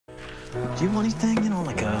Do you want anything, you know,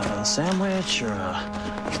 like a sandwich or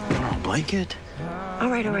a blanket? All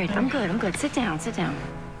right. I'm good. Sit down.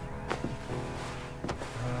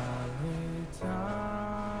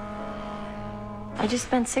 I just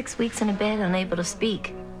spent 6 weeks in a bed unable to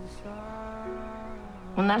speak.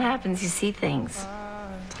 When that happens, you see things.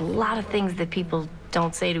 A lot of things that people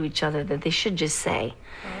don't say to each other that they should just say.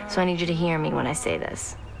 So I need you to hear me when I say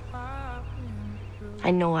this.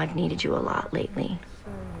 I know I've needed you a lot lately.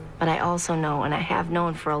 But I also know, and I have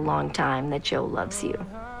known for a long time, that Joe loves you.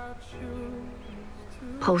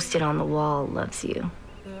 Posted on the wall loves you.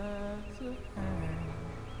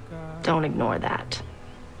 Don't ignore that.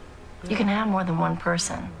 You can have more than one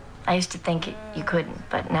person. I used to think you couldn't,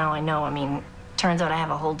 but now I know. I mean, turns out I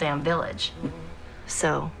have a whole damn village.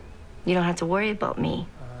 So, you don't have to worry about me.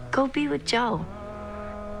 Go be with Joe.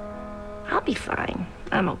 I'll be fine.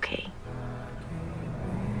 I'm okay.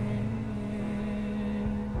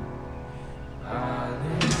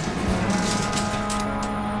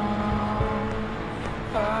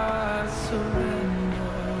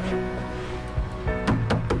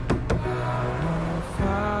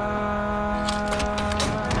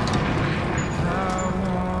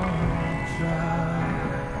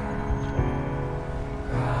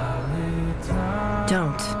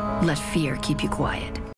 Don't let fear keep you quiet.